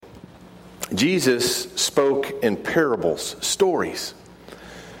Jesus spoke in parables, stories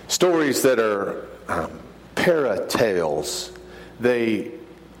that are paratales. They,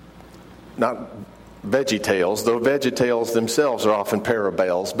 not veggie tales, though veggie tales themselves are often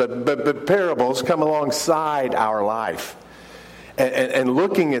parables, but parables come alongside our life. And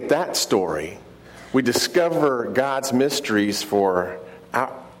looking at that story, we discover God's mysteries for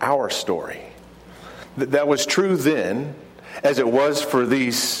our story. That was true then, as it was for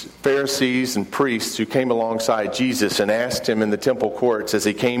these Pharisees and priests who came alongside Jesus and asked him in the temple courts as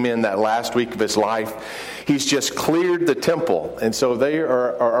he came in that last week of his life. He's just cleared the temple, and so they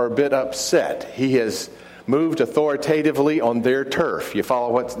are a bit upset. He has moved authoritatively on their turf. You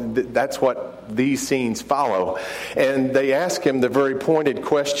follow that's what these scenes follow. And they ask him the very pointed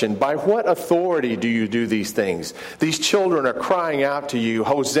question, by what authority do you do these things? These children are crying out to you,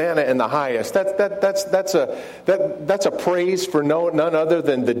 Hosanna in the highest. That's a praise for none other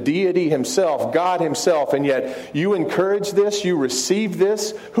than the deity himself, God himself. And yet you encourage this, you receive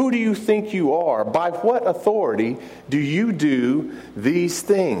this. Who do you think you are? By what authority do you do these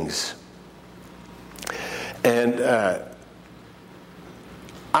things? And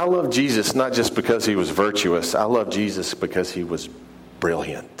I love Jesus not just because he was virtuous. I love Jesus because he was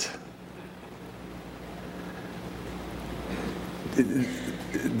brilliant.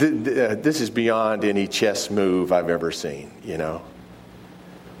 This is beyond any chess move I've ever seen, you know.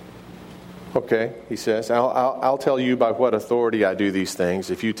 Okay, he says, I'll tell you by what authority I do these things.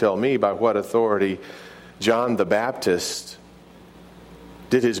 If you tell me by what authority John the Baptist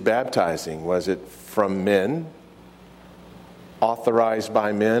did his baptizing, was it from men, authorized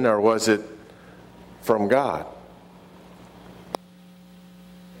by men, or was it from God?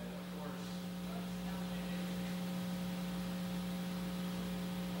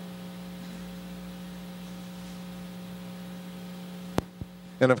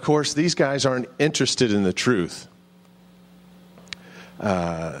 And of course, these guys aren't interested in the truth.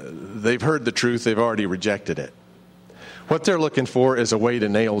 They've heard the truth, they've already rejected it. What they're looking for is a way to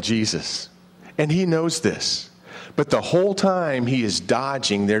nail Jesus. And he knows this. But the whole time he is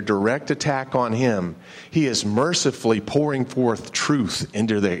dodging their direct attack on him, he is mercifully pouring forth truth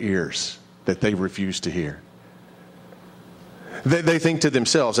into their ears that they refuse to hear. They think to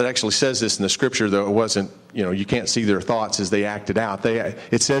themselves, it actually says this in the scripture, though it wasn't, you can't see their thoughts as they acted out.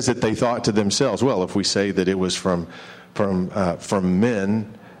 It says that they thought to themselves, well, if we say that it was from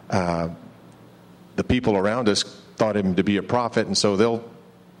men, the people around us thought him to be a prophet, and so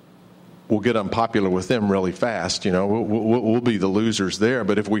we'll get unpopular with them really fast. We'll be the losers there.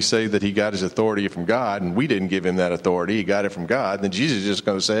 But if we say that he got his authority from God, and we didn't give him that authority, he got it from God, then Jesus is just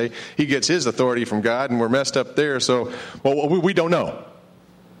going to say he gets his authority from God, and we're messed up there. So, we don't know.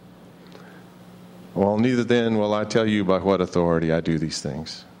 Well, neither then will I tell you by what authority I do these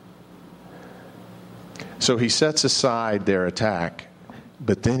things. So he sets aside their attack,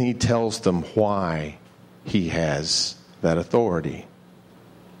 but then he tells them why he has that authority.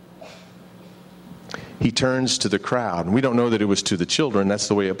 He turns to the crowd. And we don't know that it was to the children. That's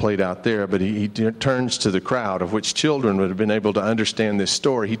the way it played out there. But he turns to the crowd, of which children would have been able to understand this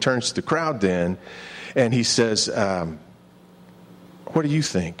story. He turns to the crowd then, and he says, what do you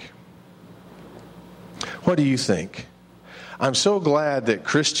think? What do you think? I'm so glad that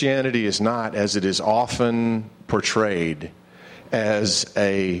Christianity is not, as it is often portrayed, as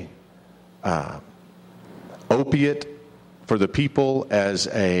a opiate for the people, as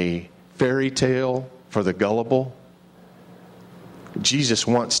a fairy tale for the gullible. Jesus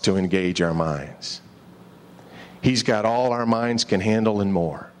wants to engage our minds. He's got all our minds can handle and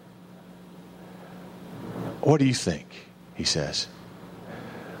more. What do you think? He says.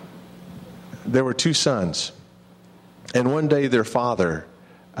 There were two sons, and one day their father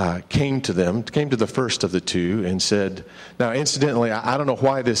came to the first of the two and said, now incidentally, I don't know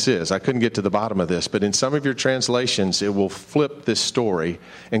why this is. I couldn't get to the bottom of this, but in some of your translations, it will flip this story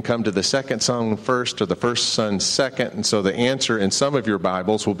and come to the second son first or the first son second. And so the answer in some of your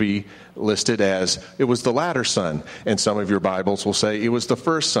Bibles will be listed as, it was the latter son. And some of your Bibles will say it was the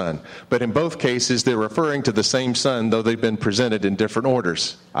first son. But in both cases, they're referring to the same son, though they've been presented in different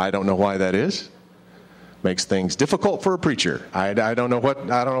orders. I don't know why that is. Makes things difficult for a preacher. I don't know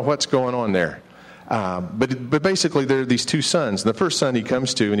what's going on there. But basically, there are these two sons. And the first son he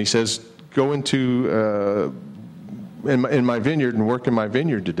comes to, and he says, "Go into in my vineyard and work in my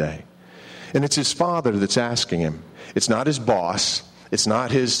vineyard today." And it's his father that's asking him. It's not his boss. It's not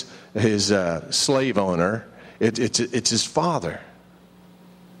his slave owner. It's his father.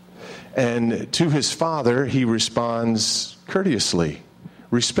 And to his father, he responds courteously,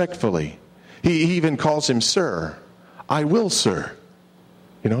 respectfully. He even calls him sir. I will, sir.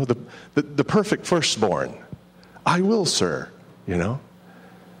 You know, the perfect firstborn. I will, sir, you know.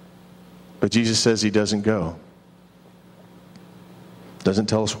 But Jesus says he doesn't go. Doesn't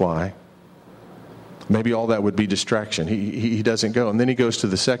tell us why. Maybe all that would be distraction. He doesn't go. And then he goes to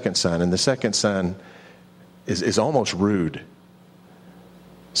the second son. And the second son is almost rude.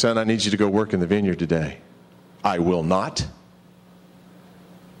 Son, I need you to go work in the vineyard today. I will not.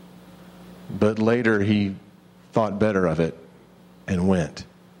 But later he thought better of it and went.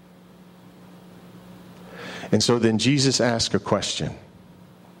 And so then Jesus asked a question.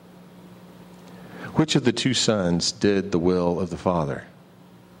 Which of the two sons did the will of the Father?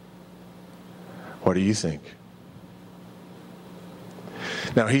 What do you think?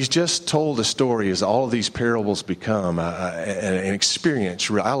 Now, he's just told a story as all of these parables become an experience.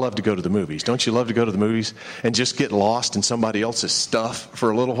 I love to go to the movies. Don't you love to go to the movies and just get lost in somebody else's stuff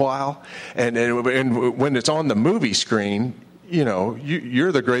for a little while? And when it's on the movie screen, you know,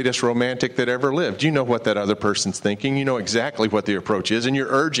 you're the greatest romantic that ever lived. You know what that other person's thinking. You know exactly what the approach is, and you're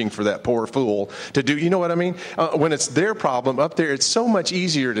urging for that poor fool to do. You know what I mean? When it's their problem up there, it's so much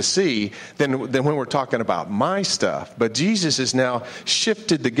easier to see than when we're talking about my stuff. But Jesus has now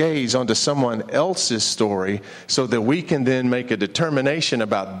shifted the gaze onto someone else's story so that we can then make a determination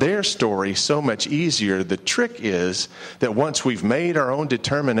about their story so much easier. The trick is that once we've made our own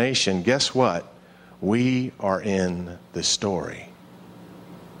determination, guess what? We are in the story.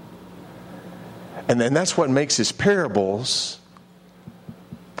 And then that's what makes his parables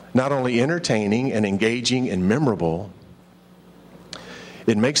not only entertaining and engaging and memorable,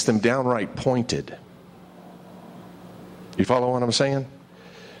 it makes them downright pointed. You follow what I'm saying?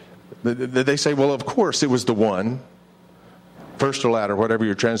 They say, well, of course it was the one, first or latter, whatever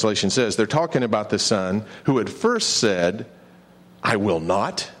your translation says. They're talking about the son who had first said, I will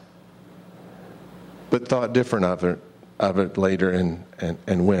not, but thought different of it later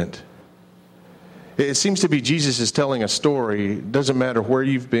and went. It seems to be Jesus is telling a story. It doesn't matter where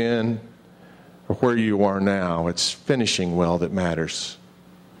you've been or where you are now. It's finishing well that matters.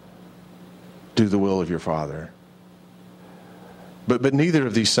 Do the will of your Father. But neither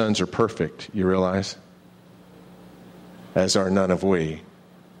of these sons are perfect, you realize? As are none of we.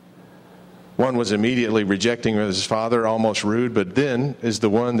 One was immediately rejecting his father, almost rude, but then is the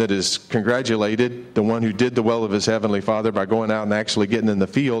one that is congratulated, the one who did the will of his heavenly Father by going out and actually getting in the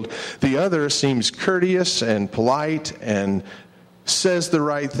field. The other seems courteous and polite and says the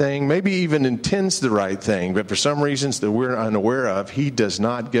right thing, maybe even intends the right thing, but for some reasons that we're unaware of, he does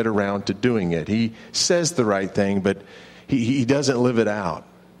not get around to doing it. He says the right thing, but he doesn't live it out.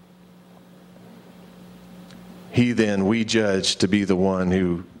 He then, we judge to be the one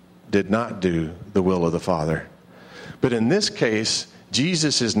who did not do the will of the Father. But in this case,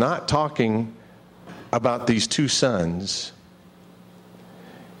 Jesus is not talking about these two sons.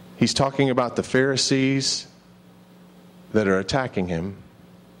 He's talking about the Pharisees that are attacking him.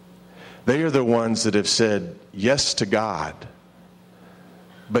 They are the ones that have said yes to God,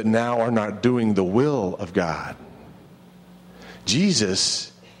 but now are not doing the will of God.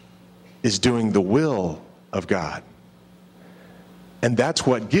 Jesus is doing the will of God. And that's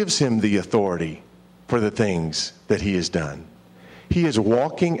what gives him the authority for the things that he has done. He is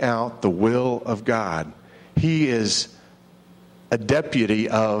walking out the will of God. He is a deputy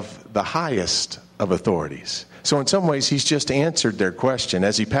of the highest of authorities. So in some ways, he's just answered their question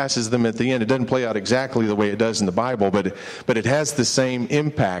as he passes them at the end. It doesn't play out exactly the way it does in the Bible, but it has the same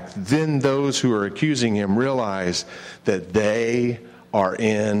impact. Then those who are accusing him realize that they are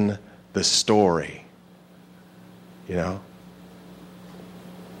in the story. You know?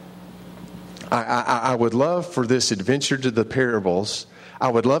 I would love for this adventure to the parables, I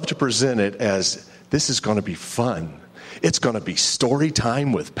would love to present it as this is going to be fun. It's going to be story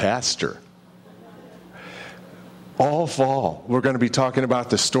time with Pastor. All fall, we're going to be talking about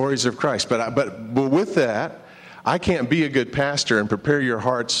the stories of Christ. But with that, I can't be a good pastor and prepare your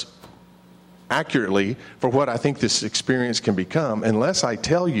hearts accurately for what I think this experience can become unless I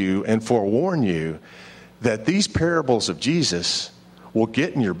tell you and forewarn you that these parables of Jesus will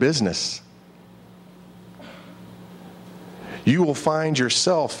get in your business. You will find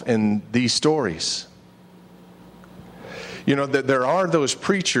yourself in these stories. You know, that there are those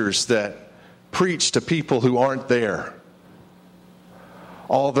preachers that preach to people who aren't there.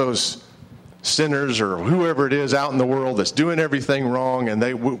 All those sinners or whoever it is out in the world that's doing everything wrong, and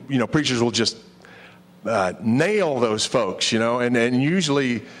preachers will just nail those folks, and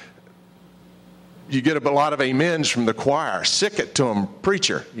usually you get a lot of amens from the choir. Sick it to them,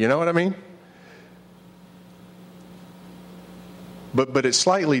 preacher. You know what I mean? But it's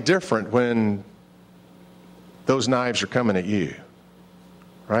slightly different when those knives are coming at you.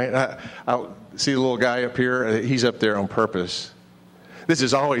 right? I see the little guy up here. He's up there on purpose. This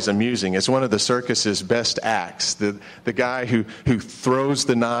is always amusing. It's one of the circus's best acts. The guy who throws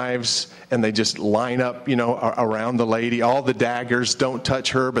the knives and they just line up, around the lady. All the daggers don't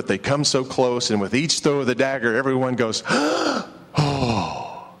touch her, but they come so close. And with each throw of the dagger, everyone goes, oh,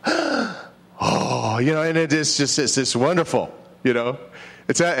 and it's wonderful,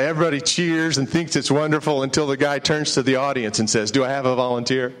 It's everybody cheers and thinks it's wonderful until the guy turns to the audience and says, "Do I have a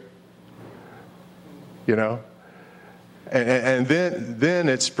volunteer?" And then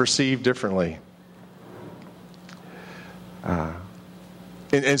it's perceived differently.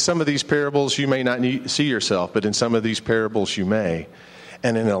 In some of these parables, you may not see yourself, but in some of these parables, you may.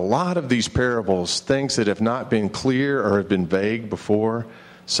 And in a lot of these parables, things that have not been clear or have been vague before,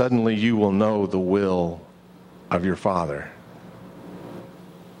 suddenly you will know the will of your Father.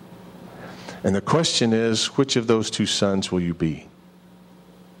 And the question is, which of those two sons will you be?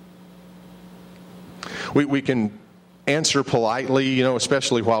 We can answer politely,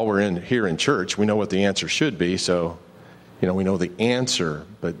 especially while we're here in church. We know what the answer should be, so, we know the answer,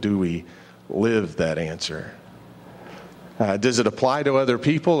 but do we live that answer? Does it apply to other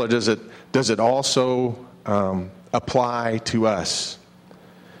people, or does it also apply to us?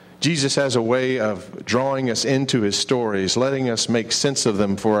 Jesus has a way of drawing us into his stories, letting us make sense of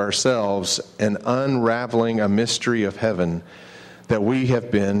them for ourselves, and unraveling a mystery of heaven that we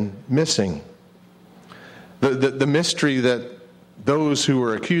have been missing. The mystery that those who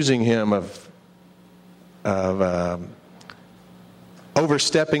were accusing him of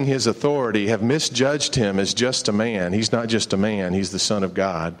overstepping his authority have misjudged him as just a man. He's not just a man, he's the Son of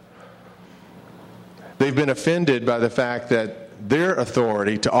God. They've been offended by the fact that their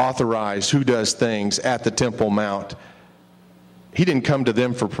authority to authorize who does things at the Temple Mount, he didn't come to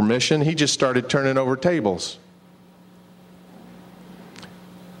them for permission. He just started turning over tables.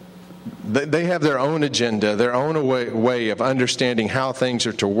 They have their own agenda, their own way of understanding how things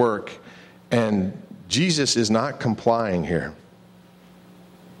are to work, and Jesus is not complying here.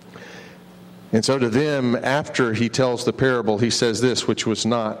 And so to them, after he tells the parable, he says this, which was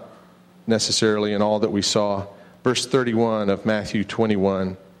not necessarily in all that we saw. Verse 31 of Matthew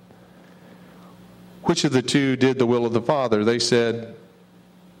 21. Which of the two did the will of the Father? They said,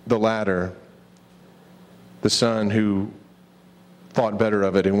 the latter, the son who thought better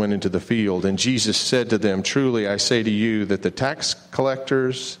of it and went into the field. And Jesus said to them, truly I say to you that the tax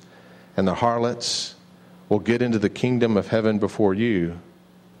collectors and the harlots will get into the kingdom of heaven before you.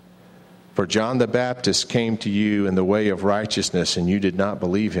 For John the Baptist came to you in the way of righteousness, and you did not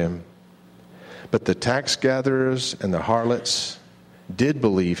believe him. But the tax gatherers and the harlots did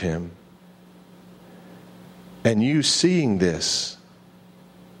believe him. And you, seeing this,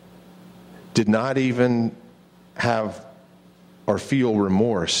 did not even have or feel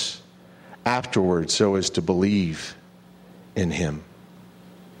remorse afterwards so as to believe in him.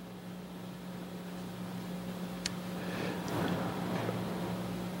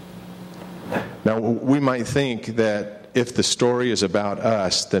 Now, we might think that if the story is about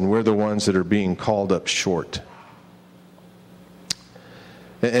us, then we're the ones that are being called up short.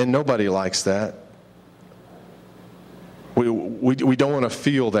 And nobody likes that. We don't want to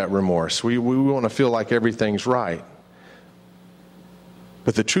feel that remorse. We want to feel like everything's right.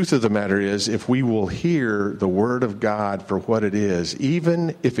 But the truth of the matter is, if we will hear the Word of God for what it is,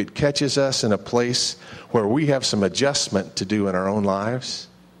 even if it catches us in a place where we have some adjustment to do in our own lives,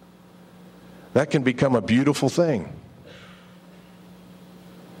 that can become a beautiful thing.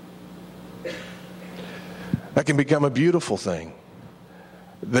 That can become a beautiful thing.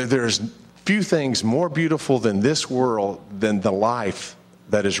 There's few things more beautiful than this world, than the life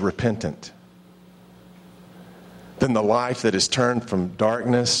that is repentant, than the life that is turned from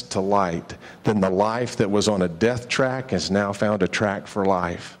darkness to light, than the life that was on a death track has now found a track for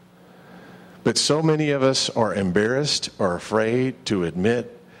life. But so many of us are embarrassed or afraid to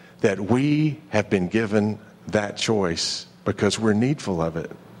admit that we have been given that choice because we're needful of it.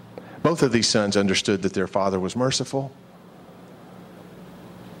 Both of these sons understood that their father was merciful.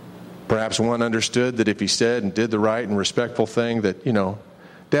 Perhaps one understood that if he said and did the right and respectful thing, that,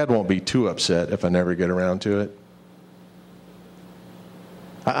 Dad won't be too upset if I never get around to it.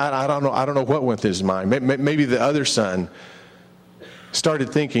 I don't know. I don't know what went through his mind. Maybe the other son started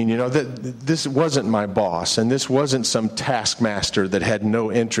thinking, that this wasn't my boss, and this wasn't some taskmaster that had no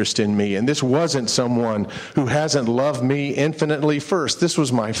interest in me, and this wasn't someone who hasn't loved me infinitely first. This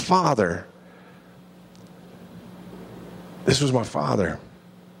was my father. This was my father.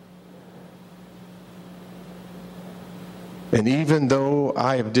 And even though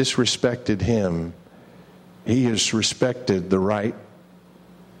I have disrespected him, he has respected the right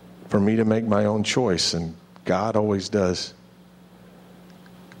for me to make my own choice, and God always does.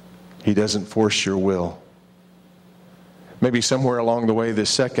 He doesn't force your will. Maybe somewhere along the way, this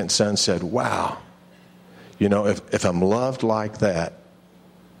second son said, wow, if I'm loved like that,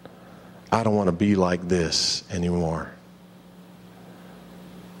 I don't want to be like this anymore.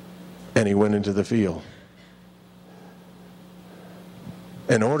 And he went into the field.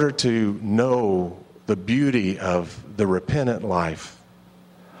 In order to know the beauty of the repentant life,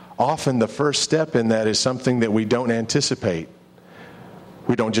 often the first step in that is something that we don't anticipate.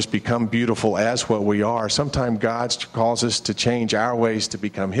 We don't just become beautiful as what we are. Sometimes God calls us to change our ways to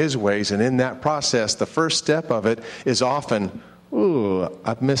become His ways. And in that process, the first step of it is often,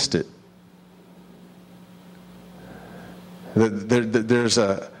 I've missed it. There's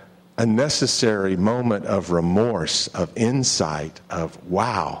a necessary moment of remorse, of insight, of,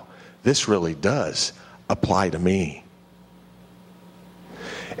 wow, this really does apply to me.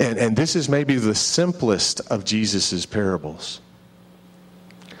 And this is maybe the simplest of Jesus' parables.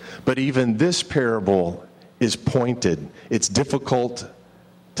 But even this parable is pointed. It's difficult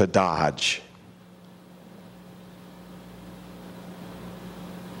to dodge.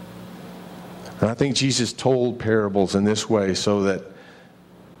 And I think Jesus told parables in this way so that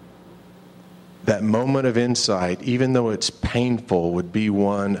that moment of insight, even though it's painful, would be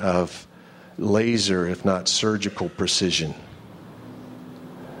one of laser, if not surgical precision.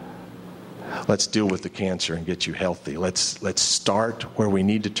 Let's deal with the cancer and get you healthy. Let's start where we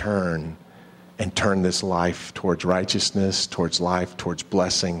need to turn and turn this life towards righteousness, towards life, towards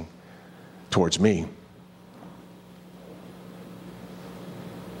blessing, towards me.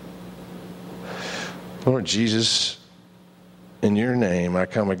 Lord Jesus, in your name, I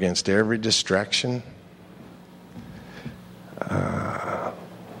come against every distraction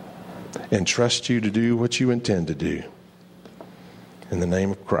and trust you to do what you intend to do. In the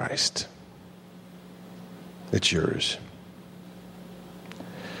name of Christ. It's yours.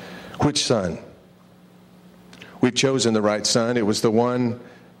 Which son? We've chosen the right son. It was the one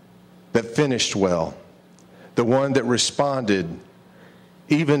that finished well, the one that responded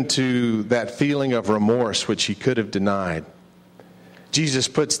even to that feeling of remorse which he could have denied. Jesus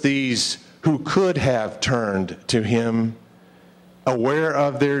puts these who could have turned to him aware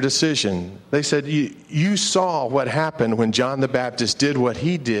of their decision. They said, you saw what happened when John the Baptist did what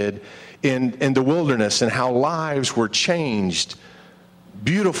he did in the wilderness and how lives were changed.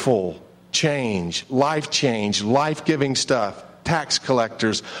 Beautiful change, life-giving stuff. Tax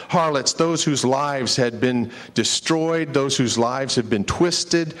collectors, harlots, those whose lives had been destroyed, those whose lives had been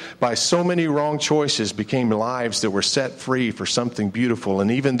twisted by so many wrong choices became lives that were set free for something beautiful. And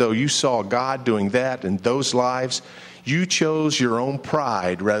even though you saw God doing that in those lives, you chose your own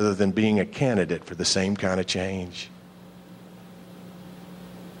pride rather than being a candidate for the same kind of change.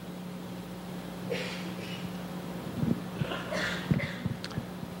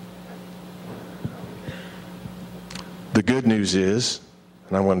 The good news is,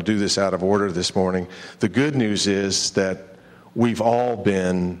 and I want to do this out of order this morning, the good news is that we've all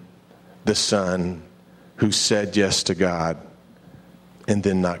been the son who said yes to God and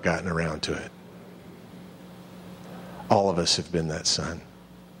then not gotten around to it. All of us have been that son.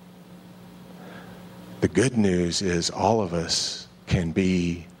 The good news is all of us can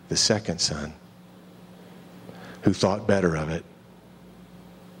be the second son who thought better of it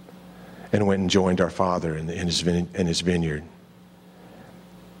and went and joined our Father in his vineyard.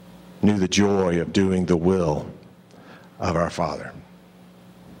 Knew the joy of doing the will of our Father.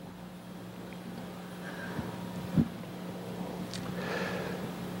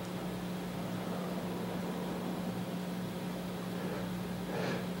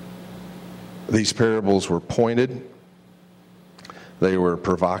 These parables were pointed. They were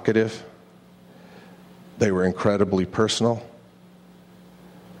provocative. They were incredibly personal.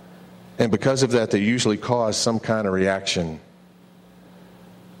 And because of that, they usually cause some kind of reaction.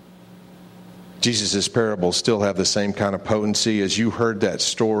 Jesus' parables still have the same kind of potency. As you heard that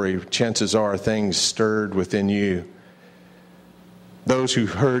story, chances are things stirred within you. Those who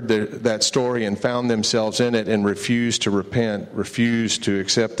heard that story and found themselves in it and refused to repent, refused to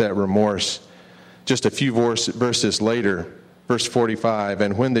accept that remorse. Just a few verses later, verse 45,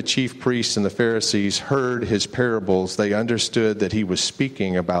 and when the chief priests and the Pharisees heard his parables, they understood that he was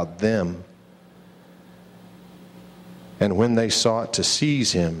speaking about them. And when they sought to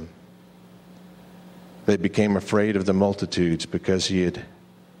seize him, they became afraid of the multitudes because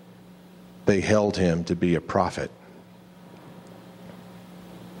they held him to be a prophet.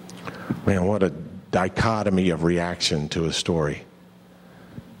 Man, what a dichotomy of reaction to a story.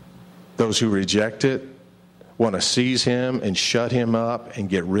 Those who reject it want to seize him and shut him up and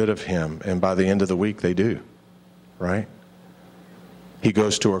get rid of him. And by the end of the week, they do, right? He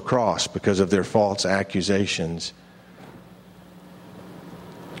goes to a cross because of their false accusations.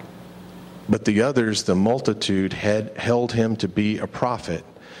 But the others, the multitude, had held him to be a prophet.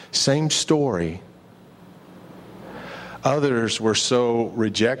 Same story. Others were so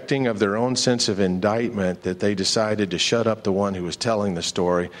rejecting of their own sense of indictment that they decided to shut up the one who was telling the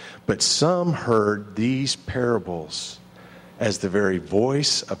story. But some heard these parables as the very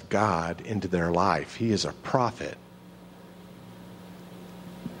voice of God into their life. He is a prophet.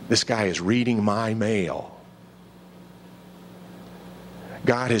 This guy is reading my mail.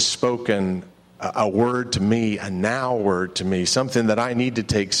 God has spoken a word to me, a now word to me, something that I need to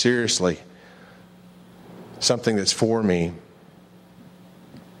take seriously. Something that's for me.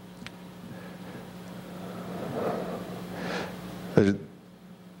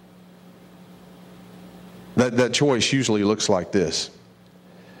 That choice usually looks like this.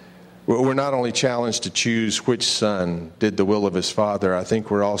 We're not only challenged to choose which son did the will of his father, I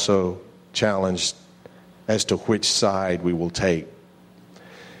think we're also challenged as to which side we will take.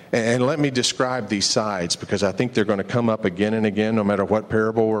 And let me describe these sides, because I think they're going to come up again and again no matter what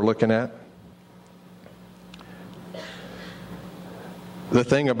parable we're looking at. The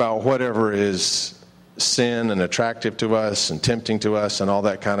thing about whatever is sin and attractive to us and tempting to us and all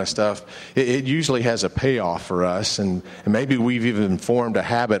that kind of stuff, it usually has a payoff for us, and maybe we've even formed a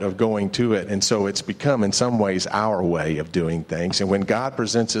habit of going to it, and so it's become in some ways our way of doing things. And when God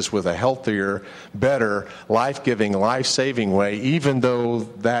presents us with a healthier, better, life-giving, life-saving way, even though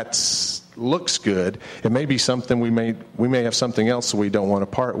that looks good, it may be something we may have something else that we don't want to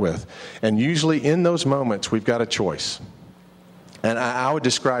part with. And usually in those moments we've got a choice. And I would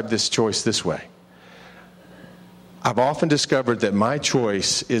describe this choice this way. I've often discovered that my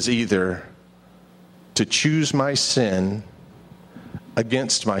choice is either to choose my sin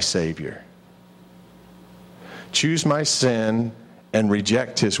against my Savior. Choose my sin and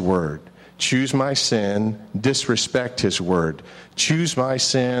reject His Word. Choose my sin, disrespect His Word. Choose my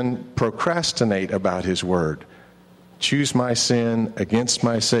sin, procrastinate about His Word. Choose my sin against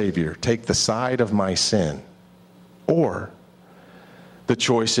my Savior. Take the side of my sin. Or the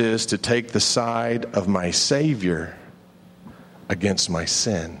choice is to take the side of my Savior against my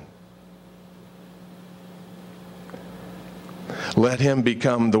sin. Let Him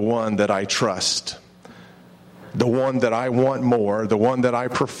become the one that I trust, the one that I want more, the one that I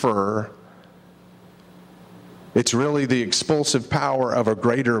prefer. It's really the expulsive power of a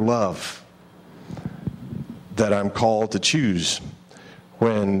greater love that I'm called to choose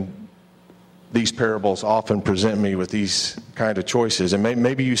when these parables often present me with these kind of choices. And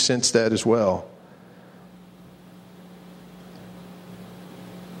maybe you sense that as well.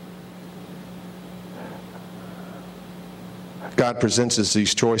 God presents us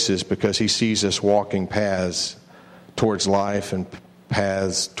these choices because He sees us walking paths towards life and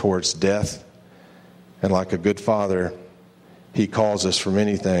paths towards death. And like a good father, He calls us from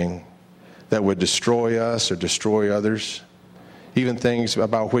anything that would destroy us or destroy others, even things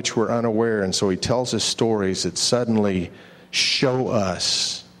about which we're unaware. And so He tells us stories that suddenly show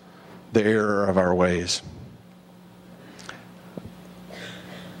us the error of our ways.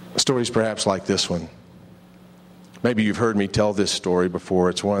 Stories perhaps like this one. Maybe you've heard me tell this story before.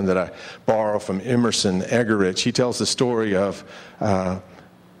 It's one that I borrow from Emerson Eggerichs. He tells the story of a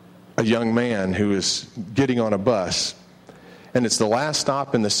young man who is getting on a bus. And it's the last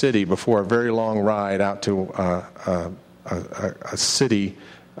stop in the city before a very long ride out to a city,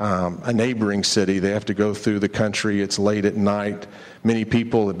 a neighboring city. They have to go through the country. It's late at night. Many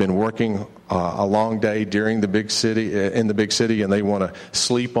people have been working a long day during the big city, in the big city, and they want to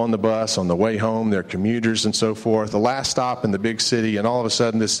sleep on the bus on the way home. They're commuters and so forth. The last stop in the big city, and all of a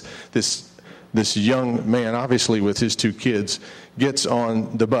sudden this young man, obviously with his two kids, gets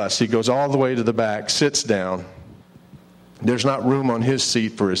on the bus. He goes all the way to the back, sits down. There's not room on his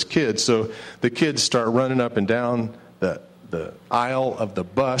seat for his kids, so the kids start running up and down the aisle of the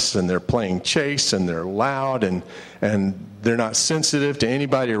bus, and they're playing chase, and they're loud, and they're not sensitive to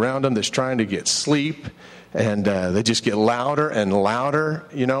anybody around them that's trying to get sleep, and they just get louder and louder,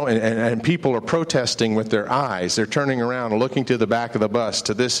 and people are protesting with their eyes. They're turning around and looking to the back of the bus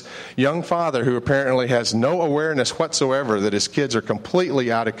to this young father who apparently has no awareness whatsoever that his kids are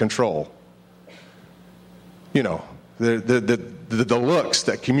completely out of control. The looks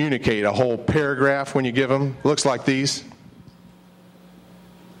that communicate a whole paragraph when you give them, looks like these.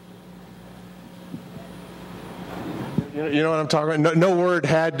 You know what I'm talking about? No word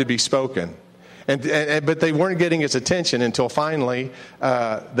had to be spoken. But they weren't getting his attention until finally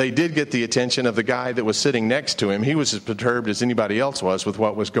they did get the attention of the guy that was sitting next to him. He was as perturbed as anybody else was with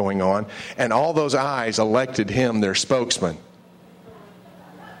what was going on. And all those eyes elected him their spokesman.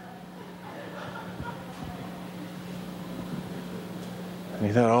 And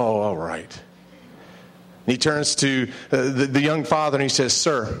he thought, oh, all right. And he turns to the young father and he says,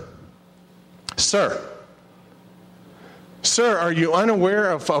 Sir, are you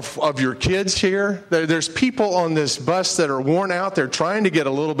unaware of your kids here? There's people on this bus that are worn out. They're trying to get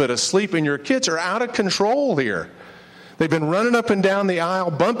a little bit of sleep, and your kids are out of control here. They've been running up and down the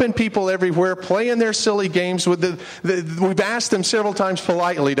aisle, bumping people everywhere, playing their silly games. We've asked them several times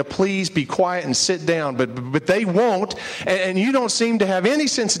politely to please be quiet and sit down, but they won't. And you don't seem to have any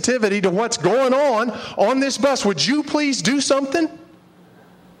sensitivity to what's going on this bus. Would you please do something?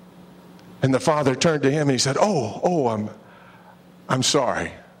 And the father turned to him and he said, I'm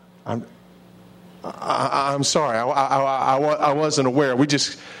sorry. I'm sorry. I wasn't aware. We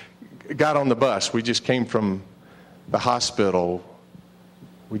just got on the bus. We just came from the hospital.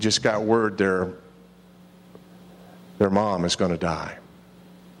 We just got word their mom is going to die.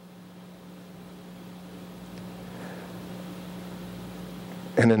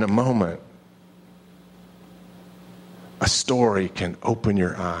 And in a moment, a story can open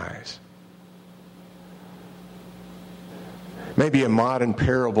your eyes. Maybe a modern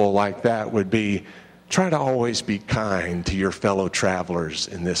parable like that would be, try to always be kind to your fellow travelers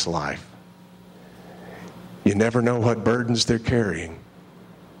in this life. You never know what burdens they're carrying.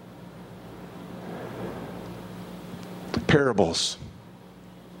 Parables.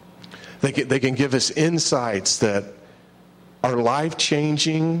 They can give us insights that are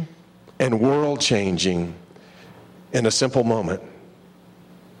life-changing and world-changing in a simple moment.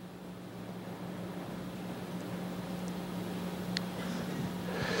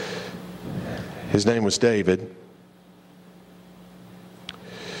 His name was David,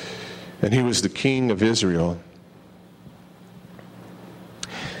 and he was the king of Israel.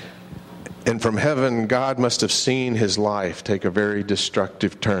 And from heaven, God must have seen his life take a very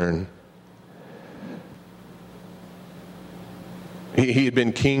destructive turn. He had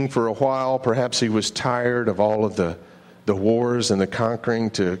been king for a while. Perhaps he was tired of all of the wars and the conquering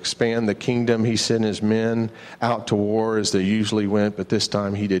to expand the kingdom. He sent his men out to war as they usually went, but this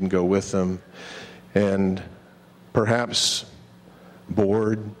time he didn't go with them. And perhaps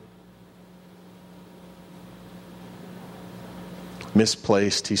bored,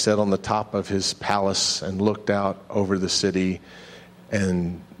 misplaced, he sat on the top of his palace and looked out over the city,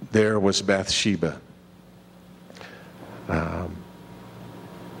 and there was Bathsheba.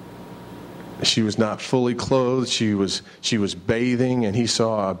 She was not fully clothed. She was bathing, and he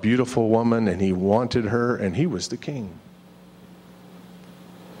saw a beautiful woman, and he wanted her, and he was the king.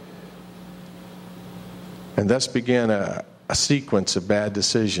 And thus began a sequence of bad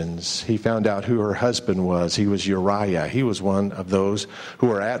decisions. He found out who her husband was. He was Uriah. He was one of those who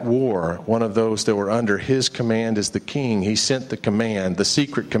were at war, one of those that were under his command as the king. He sent the command, the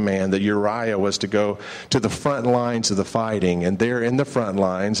secret command, that Uriah was to go to the front lines of the fighting. And there in the front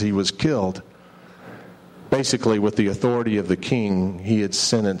lines, he was killed. Basically, with the authority of the king, he had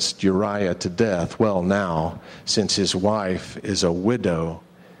sentenced Uriah to death. Well, now, since his wife is a widow,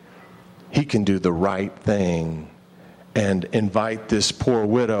 he can do the right thing and invite this poor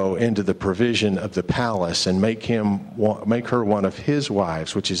widow into the provision of the palace and make her one of his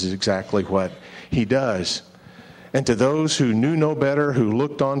wives, which is exactly what he does. And to those who knew no better, who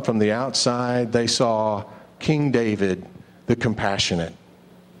looked on from the outside, they saw King David, the compassionate.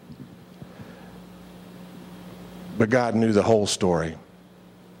 But God knew the whole story.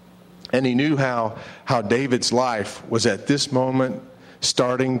 And he knew how David's life was at this moment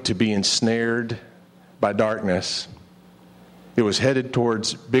starting to be ensnared by darkness. It was headed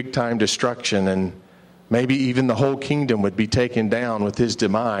towards big-time destruction, and maybe even the whole kingdom would be taken down with his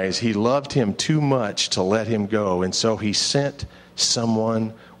demise. He loved him too much to let him go, and so he sent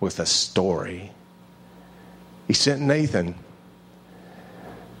someone with a story. He sent Nathan.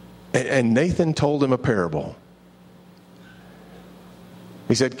 And Nathan told him a parable.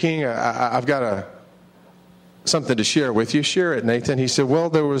 He said, King, I've got something to share with you. Share it, Nathan. He said, well,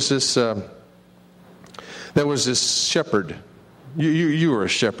 there was this shepherd. You were a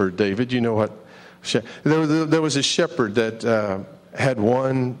shepherd, David. You know what? There was a shepherd that had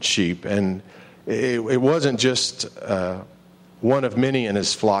one sheep, and it wasn't just one of many in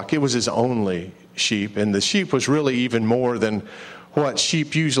his flock. It was his only sheep, and the sheep was really even more than what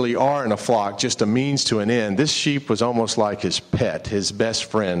sheep usually are in a flock, just a means to an end. This sheep was almost like his pet, his best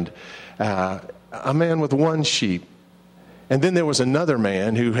friend, a man with one sheep. And then there was another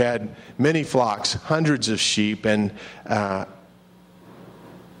man who had many flocks, hundreds of sheep, and a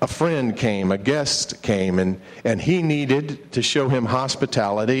friend came, a guest came, and he needed to show him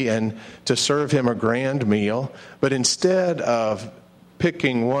hospitality and to serve him a grand meal. But instead of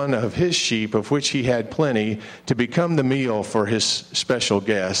picking one of his sheep, of which he had plenty, to become the meal for his special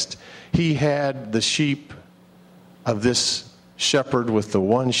guest, he had the sheep of this shepherd with the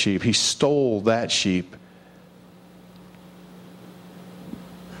one sheep. He stole that sheep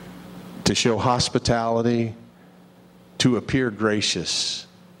to show hospitality, to appear gracious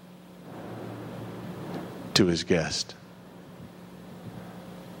to his guest.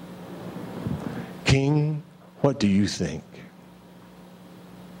 King, what do you think?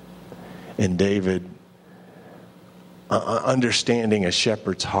 And David, understanding a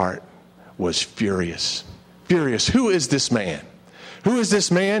shepherd's heart, was furious. Furious. Who is this man? Who is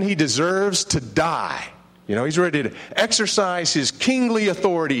this man? He deserves to die. You know, he's ready to exercise his kingly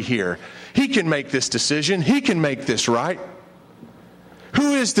authority here. He can make this decision. He can make this right.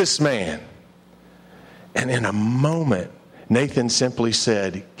 Who is this man? And in a moment, Nathan simply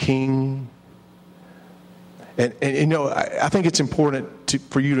said, King. And you know, I think it's important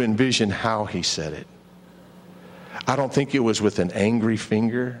for you to envision how he said it. I don't think it was with an angry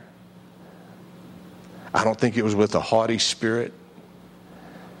finger. I don't think it was with a haughty spirit.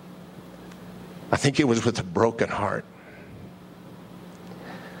 I think it was with a broken heart.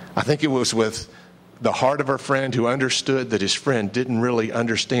 I think it was with the heart of our friend who understood that his friend didn't really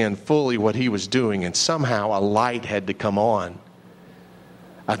understand fully what he was doing, and somehow a light had to come on.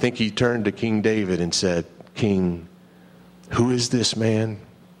 I think he turned to King David and said, King, who is this man?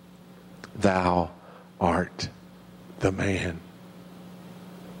 Thou art the man.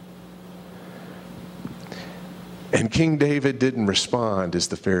 And King David didn't respond as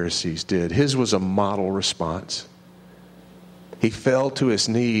the Pharisees did. His was a model response. He fell to his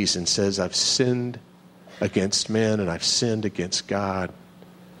knees and says, I've sinned against men and I've sinned against God.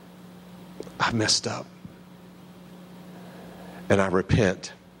 I messed up. And I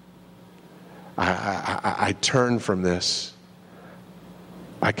repent. I turn from this.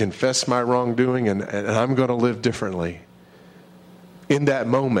 I confess my wrongdoing and I'm going to live differently. In that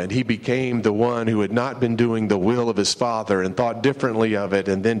moment, he became the one who had not been doing the will of his Father and thought differently of it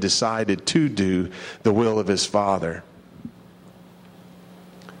and then decided to do the will of his Father.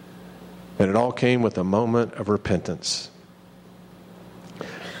 And it all came with a moment of repentance.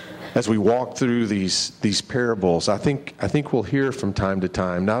 As we walk through these parables, I think we'll hear from time to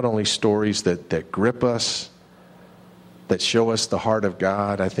time not only stories that grip us, that show us the heart of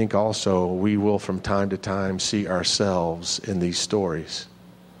God. I think also we will from time to time see ourselves in these stories.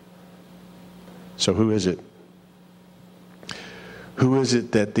 So who is it? Who is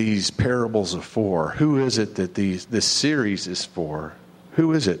it that these parables are for? Who is it that this series is for?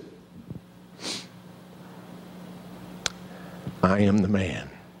 Who is it? I am the man.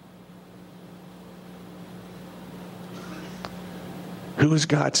 Who is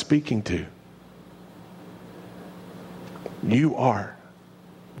God speaking to? You are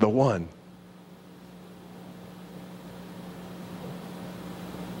the one.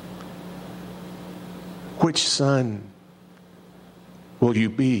 Which son will you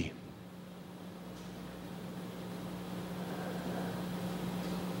be?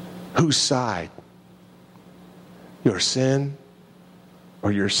 Whose side? Your sin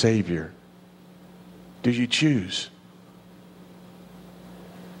or your Savior? Do you choose?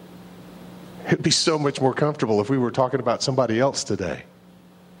 It'd be so much more comfortable if we were talking about somebody else today.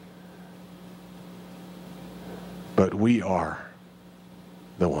 But we are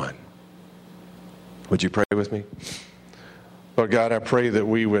the one. Would you pray with me? Lord God, I pray that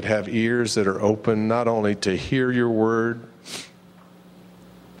we would have ears that are open not only to hear your word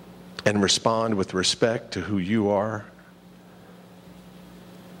and respond with respect to who you are,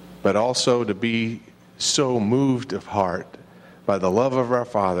 but also to be so moved of heart by the love of our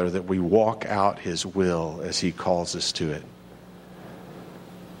Father that we walk out his will as he calls us to it.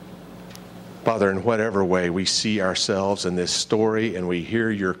 Father, in whatever way we see ourselves in this story and we hear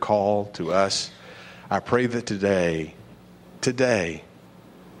your call to us, I pray that today,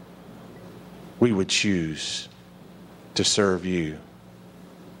 we would choose to serve you.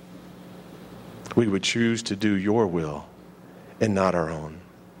 We would choose to do your will and not our own.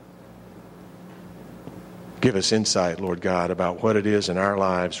 Give us insight, Lord God, about what it is in our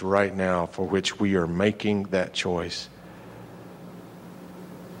lives right now for which we are making that choice.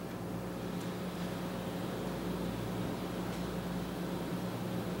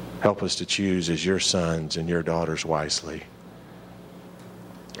 Help us to choose as your sons and your daughters wisely.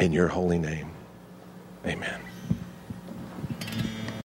 In your holy name, amen.